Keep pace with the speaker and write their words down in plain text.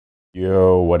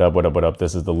Yo, what up, what up, what up?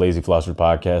 This is the Lazy Philosopher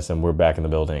Podcast, and we're back in the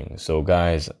building. So,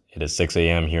 guys, it is 6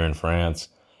 a.m. here in France,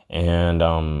 and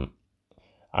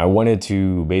I wanted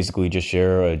to basically just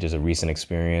share just a recent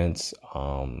experience.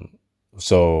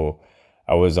 So,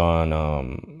 I was on,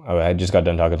 I had just got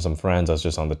done talking to some friends. I was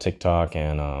just on the TikTok,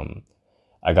 and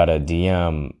I got a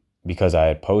DM because I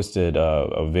had posted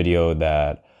a video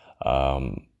that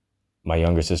my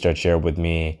younger sister had shared with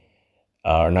me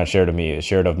or not shared of me,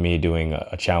 shared of me doing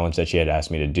a challenge that she had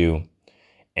asked me to do.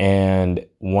 And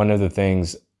one of the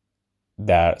things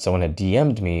that someone had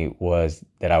DM'd me was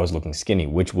that I was looking skinny,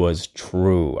 which was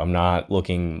true. I'm not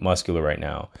looking muscular right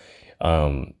now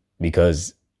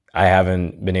because I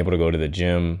haven't been able to go to the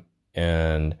gym.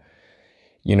 And,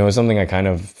 it's something I kind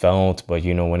of felt, but,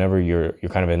 whenever you're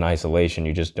kind of in isolation,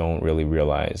 you just don't really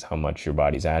realize how much your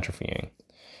body's atrophying.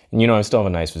 And, I still have a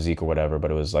nice physique or whatever,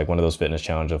 but it was like one of those fitness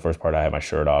challenges. The first part, I had my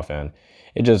shirt off, and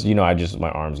it just, my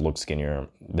arms look skinnier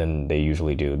than they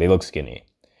usually do. They look skinny.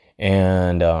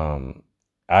 And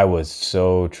I was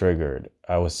so triggered.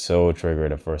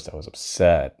 At first. I was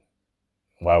upset.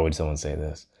 Why would someone say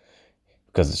this?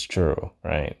 Because it's true,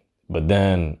 right? But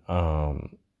then,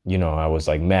 I was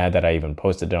like mad that I even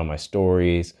posted it on my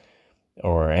stories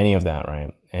or any of that,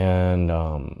 right? And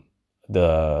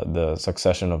the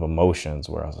succession of emotions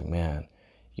where I was like, man,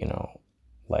 you know,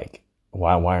 like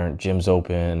why aren't gyms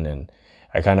open? And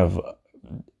I kind of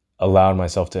allowed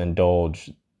myself to indulge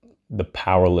the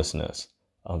powerlessness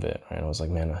of it, right? I was like,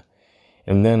 man,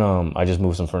 and then I just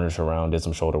moved some furniture around, did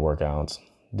some shoulder workouts,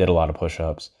 did a lot of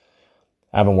push-ups.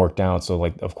 I haven't worked out, so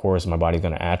like, of course, my body's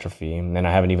gonna atrophy. And then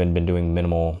I haven't even been doing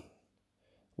minimal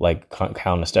like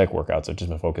calisthenic workouts. I've just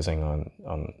been focusing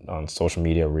on social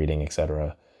media, reading,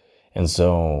 etc. And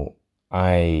so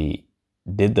I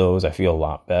did those. I feel a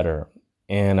lot better.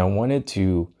 And I wanted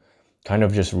to kind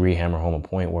of just re-hammer home a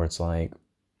point where it's like,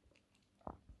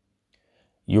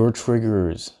 your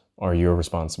triggers are your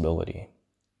responsibility.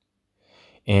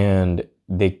 And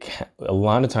a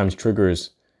lot of times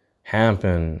triggers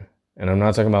happen, and I'm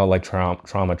not talking about like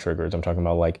trauma triggers. I'm talking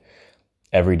about like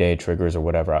everyday triggers or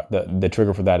whatever. The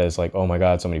trigger for that is like, oh my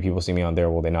God, so many people see me on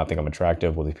there. Will they not think I'm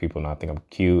attractive? Will these people not think I'm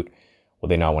cute? Will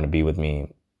they not want to be with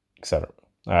me, etc.?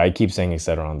 I keep saying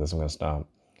etc. on this. I'm gonna stop.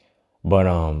 But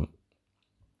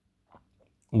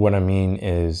what I mean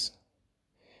is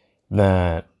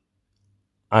that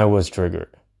I was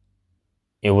triggered.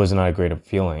 It was not a great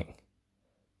feeling.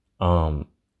 The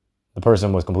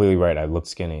person was completely right. I looked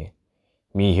skinny.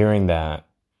 Me hearing that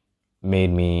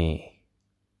made me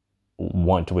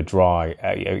want to withdraw.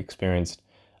 I experienced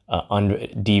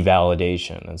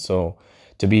devalidation. And so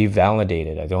to be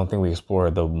validated, I don't think we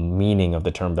explore the meaning of the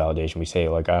term validation. We say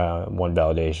like, want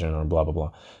validation or blah, blah,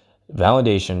 blah.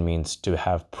 Validation means to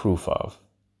have proof of,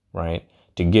 right?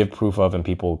 To give proof of, and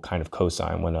people kind of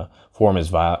co-sign. When a form is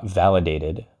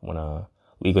validated, when a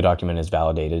legal document is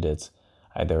validated, it's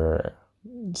either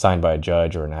signed by a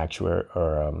judge or an actuary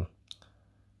or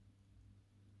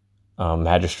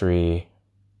magistrate,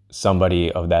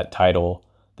 somebody of that title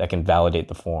that can validate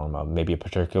the form of maybe a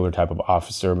particular type of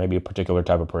officer, maybe a particular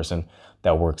type of person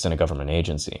that works in a government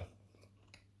agency.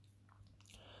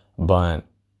 But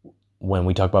when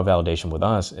we talk about validation with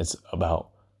us, it's about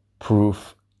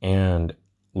proof and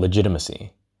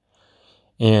legitimacy.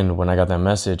 And when I got that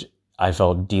message, I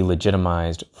felt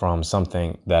delegitimized from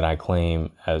something that I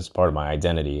claim as part of my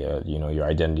identity. Your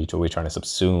identity to always trying to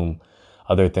subsume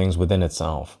other things within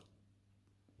itself.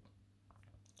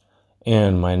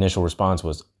 And my initial response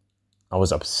was, I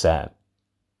was upset.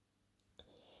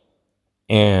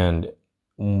 And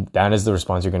that is the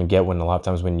response you're going to get when a lot of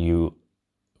times when you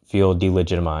feel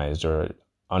delegitimized or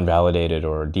unvalidated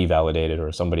or devalidated,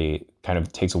 or somebody kind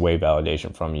of takes away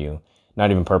validation from you,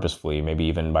 not even purposefully, maybe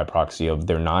even by proxy of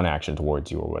their non-action towards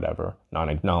you or whatever,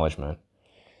 non-acknowledgement.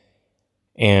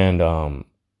 And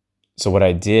so what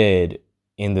I did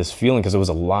in this feeling, because it was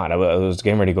a lot, I was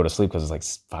getting ready to go to sleep because it's like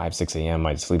 5, 6 a.m.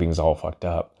 My sleeping is all fucked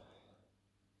up.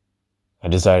 I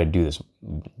decided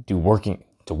to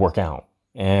work out.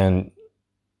 And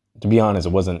to be honest,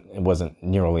 it wasn't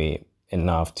nearly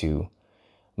enough to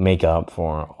make up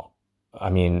for,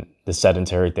 the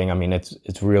sedentary thing.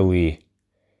 It's really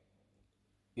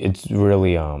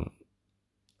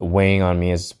weighing on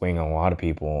me. It's weighing on a lot of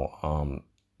people,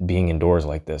 being indoors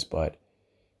like this. But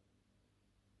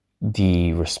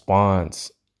the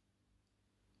response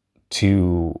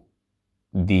to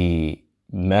the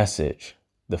message,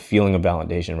 the feeling of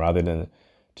validation, rather than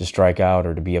to strike out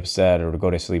or to be upset or to go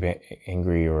to sleep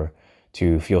angry or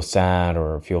to feel sad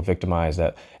or feel victimized,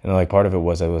 and like part of it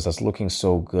was us looking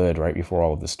so good right before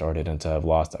all of this started, and to have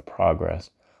lost that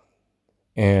progress.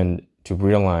 And to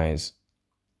realize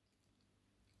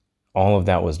all of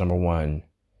that was, number one,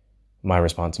 my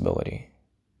responsibility.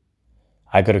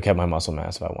 I could have kept my muscle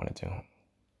mass if I wanted to.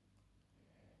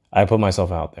 I put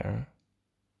myself out there.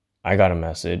 I got a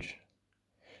message.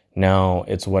 Now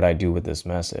it's what I do with this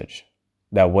message.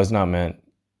 That was not meant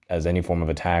as any form of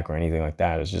attack or anything like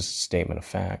that. It's just a statement of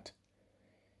fact.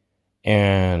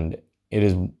 And it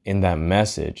is in that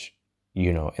message,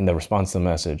 in the response to the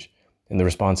message, in the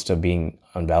response to being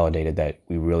unvalidated, that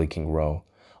we really can grow.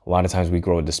 A lot of times we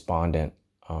grow despondent.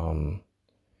 My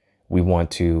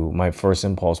first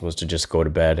impulse was to just go to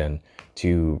bed and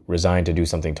to resign to do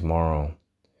something tomorrow.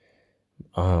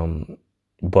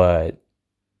 But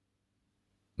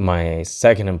my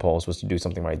second impulse was to do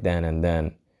something right then, and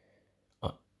then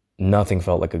nothing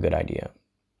felt like a good idea.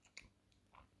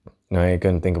 I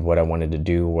couldn't think of what I wanted to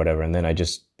do or whatever, and then I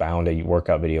just found a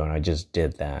workout video and I just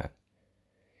did that.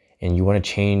 And you want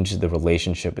to change the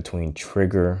relationship between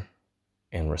trigger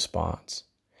and response,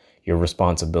 your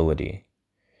responsibility.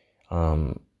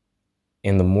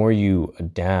 And the more you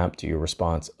adapt your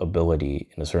responsibility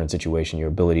in a certain situation, your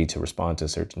ability to respond to a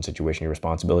certain situation, your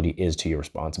responsibility is to your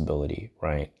responsibility,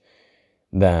 right?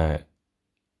 That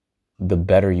the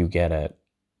better you get at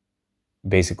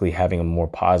basically having a more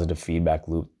positive feedback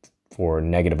loop for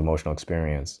negative emotional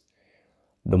experience,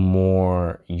 the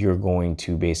more you're going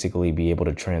to basically be able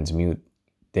to transmute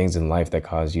things in life that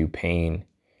cause you pain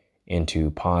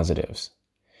into positives.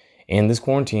 And this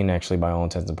quarantine, actually, by all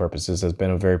intents and purposes, has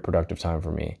been a very productive time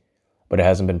for me, but it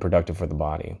hasn't been productive for the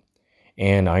body.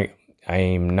 And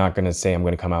I'm not going to say I'm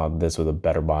going to come out of this with a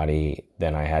better body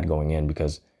than I had going in,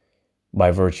 because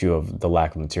by virtue of the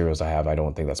lack of materials I have, I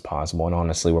don't think that's possible. And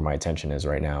honestly, where my attention is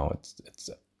right now, it's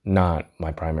not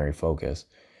my primary focus.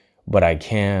 But I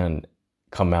can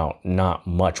come out not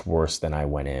much worse than I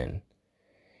went in.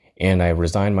 And I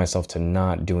resigned myself to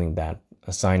not doing that,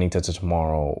 assigning to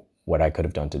tomorrow what I could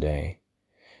have done today.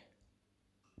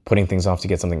 Putting things off to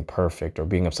get something perfect, or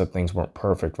being upset things weren't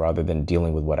perfect, rather than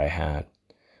dealing with what I had.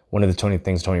 One of the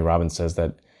things Tony Robbins says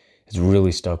that has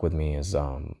really stuck with me is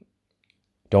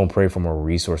don't pray for more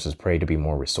resources, pray to be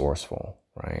more resourceful,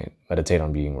 right? Meditate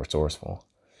on being resourceful.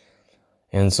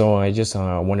 And so I just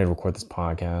wanted to record this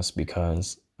podcast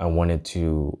because I wanted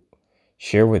to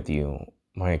share with you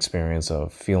my experience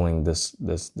of feeling this.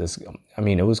 I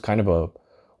mean, it was kind of a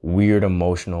weird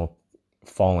emotional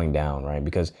falling down, right?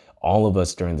 Because all of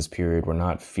us during this period were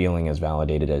not feeling as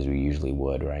validated as we usually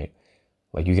would, right?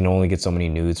 Like, you can only get so many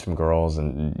nudes from girls,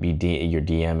 and you're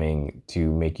DMing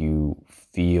to make you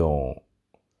feel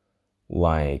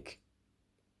like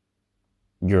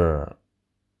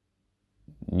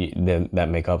that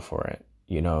make up for it.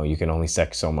 You can only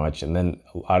sex so much, and then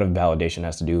a lot of validation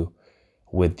has to do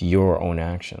with your own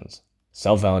actions.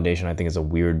 Self-validation, I think, is a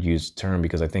weird used term,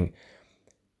 because I think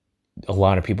a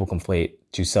lot of people conflate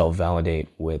to self-validate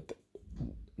with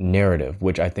narrative,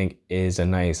 which I think is a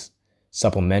nice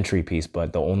supplementary piece,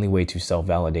 but the only way to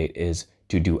self-validate is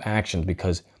to do actions,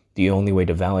 because the only way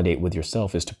to validate with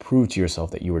yourself is to prove to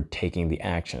yourself that you are taking the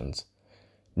actions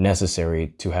necessary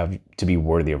to be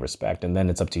worthy of respect. And then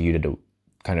it's up to you to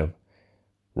kind of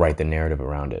write the narrative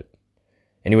around it.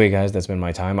 Anyway, guys, that's been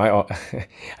my time. I'm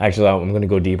going to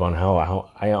go deep on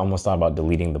how I almost thought about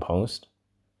deleting the post.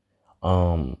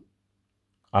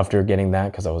 After getting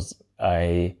that, because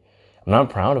I'm not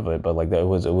proud of it, but like it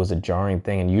was a jarring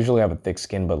thing. And usually I have a thick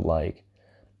skin, but like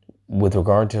with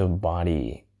regard to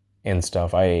body and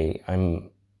stuff, I'm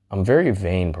a very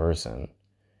vain person,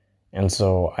 and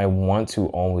so I want to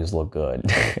always look good,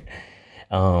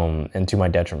 and to my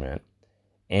detriment.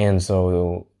 And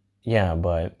so yeah,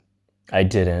 but I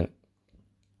didn't,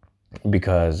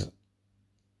 because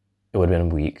it would have been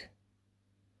weak,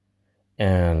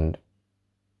 and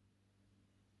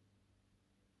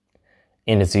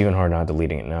it's even hard not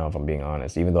deleting it now, if I'm being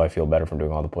honest, even though I feel better from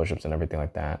doing all the push-ups and everything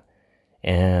like that.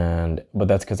 But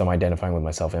that's because I'm identifying with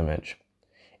my self-image.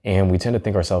 And we tend to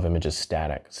think our self-image is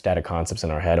static concepts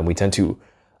in our head. And we tend to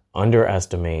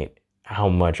underestimate how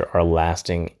much our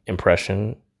lasting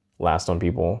impression lasts on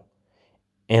people,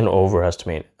 and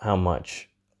overestimate how much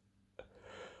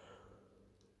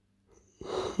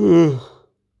a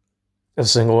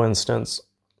single instance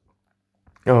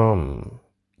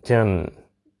can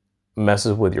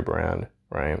messes with your brand,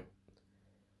 right?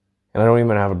 And I don't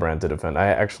even have a brand to defend. I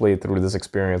actually, through this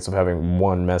experience of having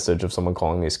one message of someone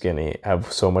calling me skinny,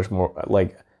 have so much more,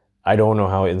 like, I don't know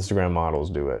how Instagram models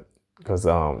do it, because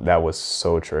that was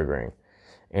so triggering.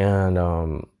 And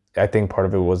I think part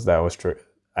of it was that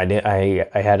I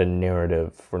had a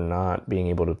narrative for not being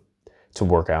able to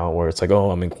work out, where it's like,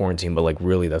 oh, I'm in quarantine, but like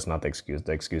really that's not the excuse.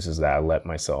 The excuse is that I let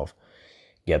myself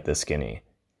get this skinny.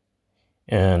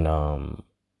 And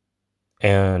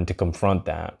to confront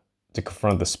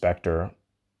the specter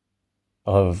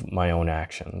of my own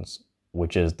actions,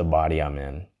 which is the body I'm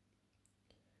in,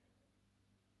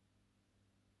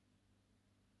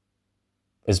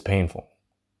 is painful.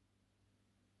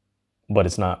 But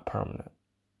it's not permanent.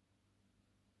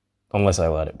 Unless I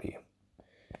let it be.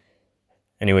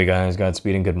 Anyway, guys,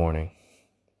 Godspeed and good morning.